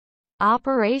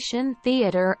Operation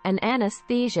Theater and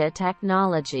Anesthesia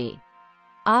Technology.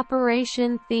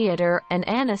 Operation Theater and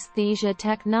Anesthesia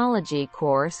Technology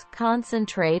course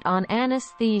concentrate on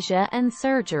anesthesia and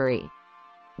surgery.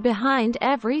 Behind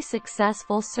every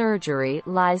successful surgery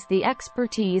lies the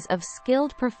expertise of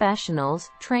skilled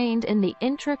professionals trained in the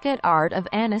intricate art of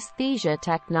anesthesia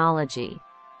technology.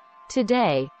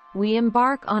 Today, we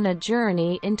embark on a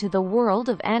journey into the world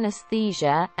of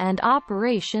anesthesia and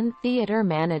operation theater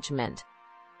management.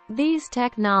 These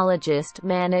technologists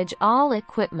manage all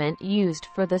equipment used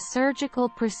for the surgical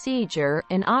procedure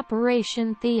in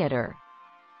operation theater.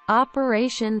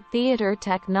 Operation theater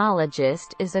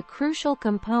technologist is a crucial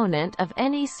component of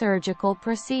any surgical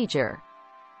procedure.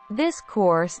 This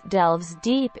course delves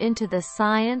deep into the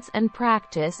science and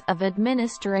practice of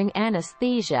administering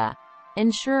anesthesia,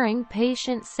 ensuring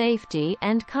patient safety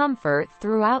and comfort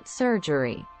throughout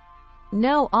surgery.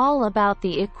 Know all about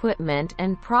the equipment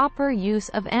and proper use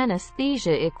of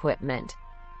anesthesia equipment.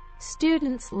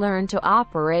 Students learn to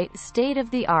operate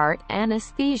state-of-the-art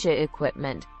anesthesia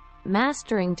equipment,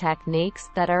 mastering techniques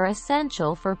that are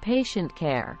essential for patient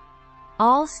care.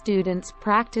 All students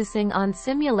practicing on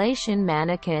simulation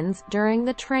mannequins during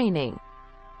the training.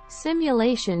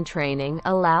 Simulation training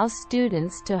allows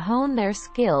students to hone their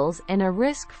skills in a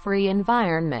risk-free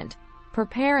environment,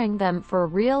 preparing them for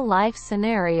real-life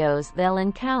scenarios they'll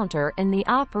encounter in the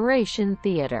operation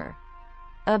theater.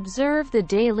 Observe the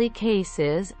daily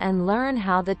cases and learn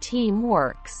how the team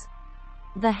works.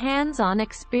 The hands-on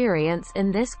experience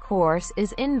in this course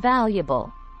is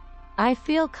invaluable. I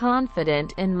feel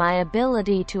confident in my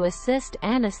ability to assist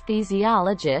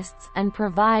anesthesiologists and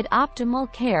provide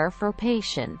optimal care for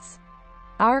patients.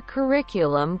 Our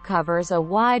curriculum covers a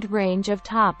wide range of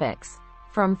topics,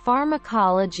 from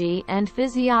pharmacology and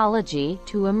physiology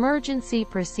to emergency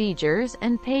procedures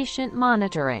and patient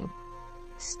monitoring.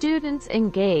 Students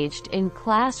engaged in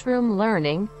classroom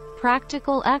learning,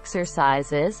 practical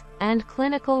exercises, and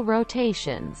clinical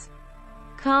rotations.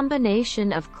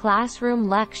 Combination of classroom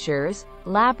lectures,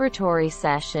 laboratory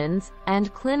sessions,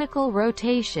 and clinical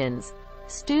rotations,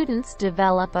 students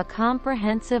develop a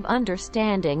comprehensive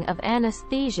understanding of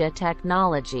anesthesia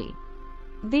technology.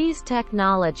 These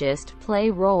technologists play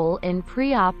a role in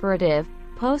preoperative,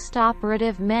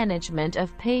 postoperative management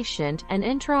of patient and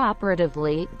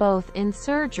intraoperatively, both in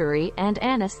surgery and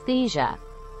anesthesia.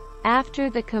 After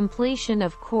the completion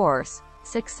of course,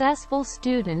 successful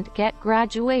student get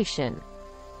graduation.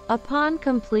 Upon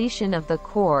completion of the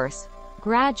course,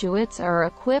 graduates are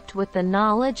equipped with the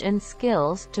knowledge and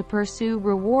skills to pursue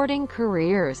rewarding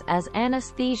careers as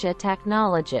anesthesia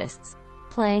technologists,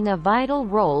 playing a vital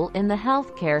role in the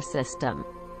healthcare system.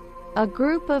 A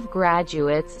group of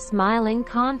graduates smiling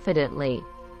confidently,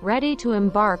 ready to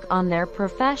embark on their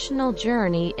professional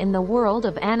journey in the world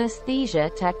of anesthesia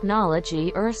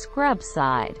technology or scrub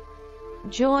side.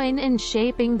 Join in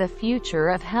shaping the future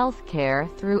of healthcare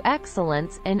through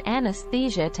excellence in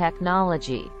anesthesia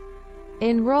technology.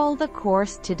 Enroll the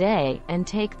course today and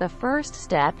take the first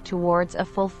step towards a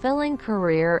fulfilling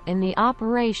career in the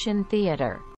operation theater.